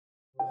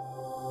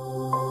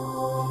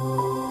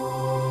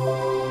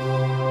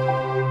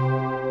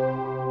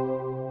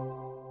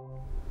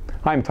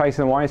Hi, I'm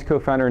Tyson Wise,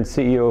 co-founder and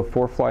CEO of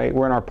ForeFlight.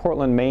 We're in our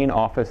Portland, Maine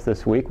office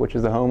this week, which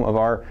is the home of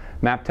our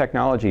map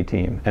technology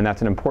team. And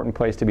that's an important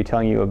place to be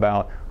telling you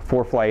about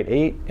ForeFlight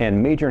 8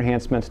 and major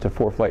enhancements to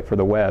ForeFlight for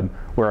the web,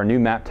 where our new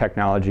map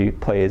technology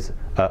plays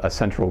a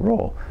central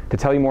role. To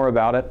tell you more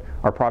about it,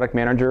 our product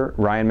manager,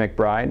 Ryan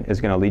McBride, is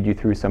going to lead you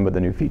through some of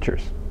the new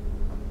features.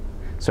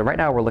 So right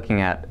now we're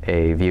looking at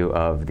a view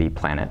of the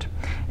planet.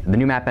 The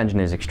new map engine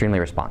is extremely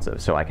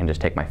responsive, so I can just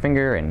take my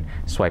finger and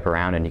swipe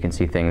around and you can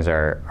see things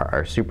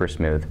are super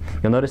smooth.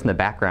 You'll notice in the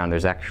background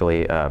there's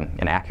actually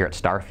an accurate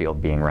star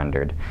field being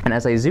rendered. And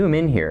as I zoom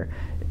in here,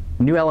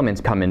 new elements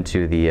come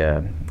into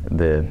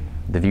the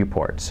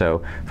viewport.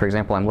 So, for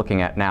example, I'm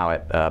looking at now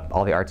at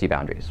all the artsy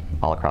boundaries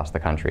all across the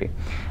country.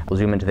 We'll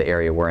zoom into the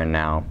area we're in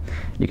now.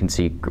 You can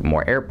see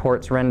more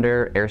airports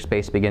render,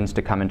 airspace begins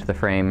to come into the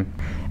frame.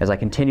 As I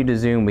continue to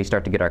zoom, we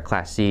start to get our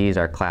Class Cs,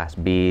 our Class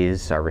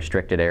Bs, our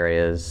restricted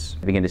areas.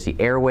 We begin to see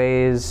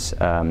airways,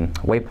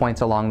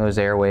 waypoints along those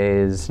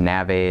airways,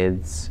 nav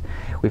aids.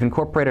 We've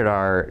incorporated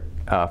our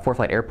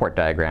ForeFlight airport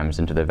diagrams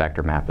into the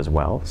vector map as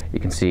well. You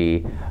can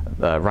see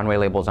runway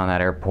labels on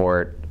that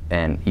airport,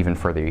 and even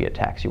further you get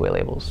taxiway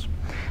labels.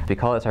 We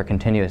call this our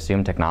continuous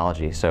zoom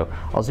technology. So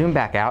I'll zoom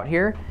back out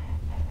here.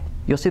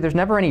 You'll see there's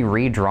never any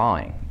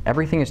redrawing.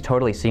 Everything is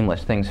totally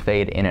seamless. Things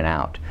fade in and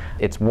out.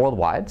 It's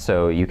worldwide,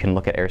 so you can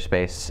look at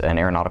airspace and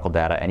aeronautical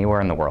data anywhere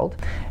in the world.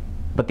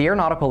 But the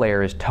aeronautical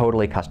layer is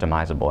totally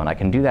customizable, and I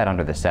can do that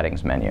under the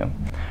settings menu.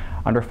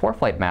 Under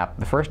ForeFlight Map,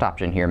 the first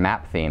option here,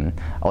 Map Theme,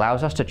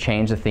 allows us to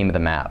change the theme of the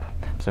map.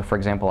 So for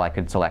example, I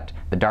could select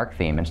the dark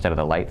theme instead of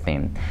the light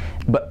theme.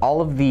 But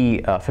all of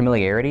the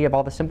familiarity of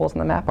all the symbols in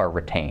the map are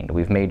retained.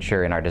 We've made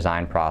sure in our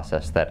design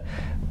process that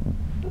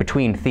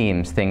between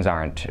themes, things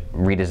aren't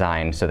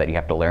redesigned so that you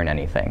have to learn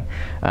anything.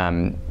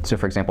 So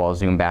for example, I'll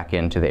zoom back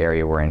into the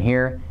area we're in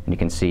here, and you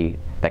can see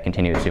that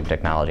continuous zoom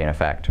technology in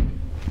effect.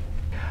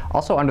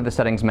 Also under the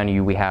settings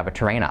menu, we have a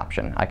terrain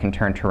option. I can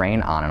turn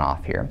terrain on and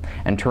off here.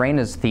 And terrain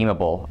is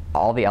themable.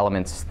 All the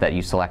elements that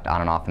you select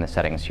on and off in the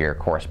settings here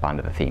correspond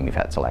to the theme you've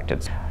had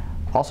selected.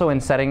 Also in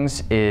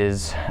settings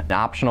is an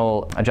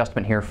optional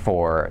adjustment here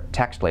for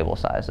text label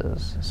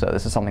sizes. So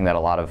this is something that a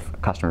lot of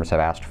customers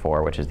have asked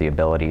for, which is the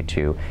ability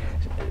to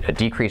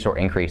decrease or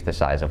increase the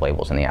size of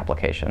labels in the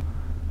application.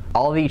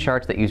 All the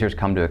charts that users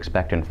come to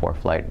expect in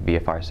ForeFlight,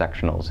 VFR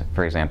sectionals,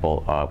 for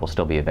example, will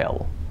still be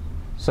available.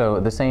 So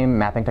the same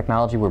mapping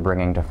technology we're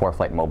bringing to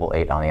ForeFlight Mobile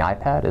 8 on the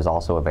iPad is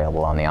also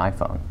available on the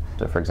iPhone.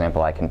 So for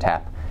example, I can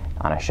tap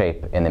on a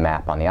shape in the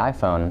map on the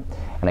iPhone,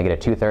 and I get a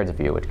 2/3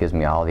 view, which gives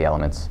me all the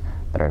elements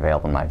that are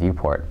available in my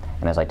viewport.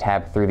 And as I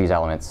tab through these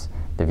elements,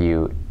 the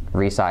view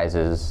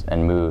resizes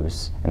and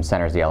moves and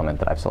centers the element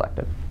that I've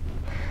selected.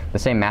 The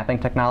same mapping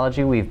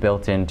technology we've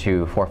built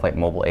into ForeFlight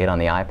Mobile 8 on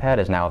the iPad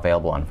is now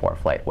available on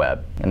ForeFlight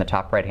Web. In the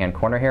top right-hand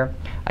corner here,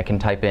 I can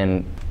type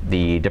in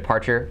the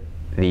departure,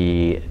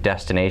 the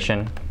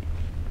destination,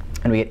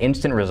 and we get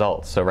instant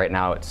results. So right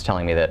now it's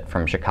telling me that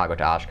from Chicago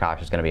to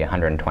Oshkosh is going to be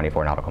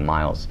 124 nautical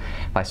miles.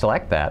 If I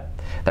select that,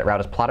 that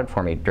route is plotted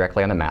for me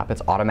directly on the map.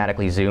 It's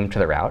automatically zoomed to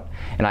the route,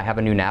 and I have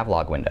a new Nav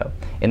Log window.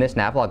 In this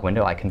Nav Log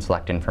window, I can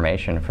select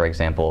information, for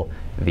example,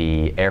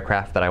 the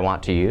aircraft that I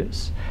want to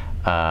use.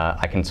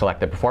 I can select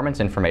the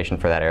performance information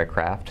for that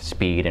aircraft,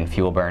 speed and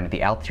fuel burn,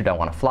 the altitude I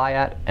want to fly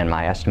at, and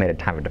my estimated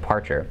time of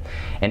departure.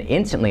 And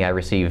instantly I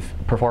receive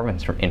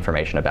performance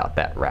information about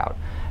that route.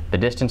 The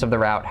distance of the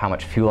route, how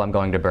much fuel I'm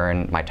going to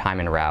burn, my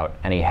time en route,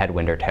 any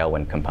headwind or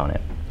tailwind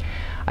component.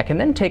 I can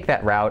then take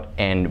that route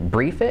and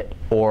brief it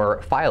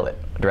or file it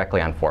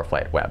directly on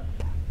ForeFlight Web.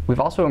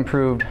 We've also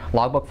improved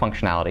logbook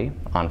functionality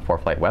on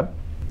ForeFlight Web.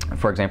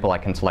 For example, I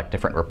can select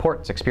different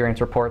reports, experience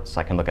reports.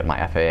 I can look at my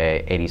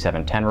FAA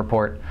 8710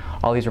 report.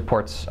 All these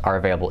reports are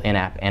available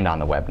in-app and on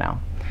the web now.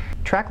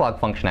 Track log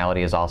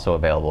functionality is also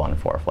available on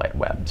ForeFlight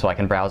Web. So I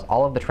can browse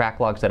all of the track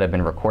logs that have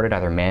been recorded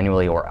either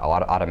manually or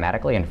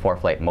automatically in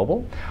ForeFlight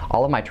Mobile.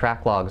 All of my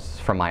track logs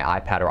from my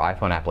iPad or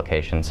iPhone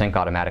application sync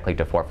automatically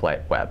to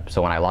ForeFlight Web.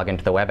 So when I log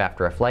into the web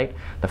after a flight,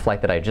 the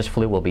flight that I just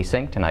flew will be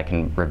synced and I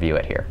can review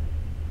it here.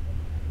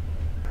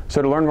 So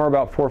to learn more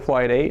about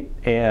ForeFlight 8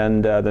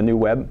 and the new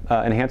web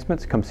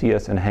enhancements, come see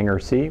us in Hangar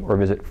C or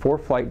visit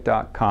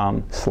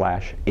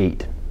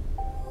foreflight.com/8.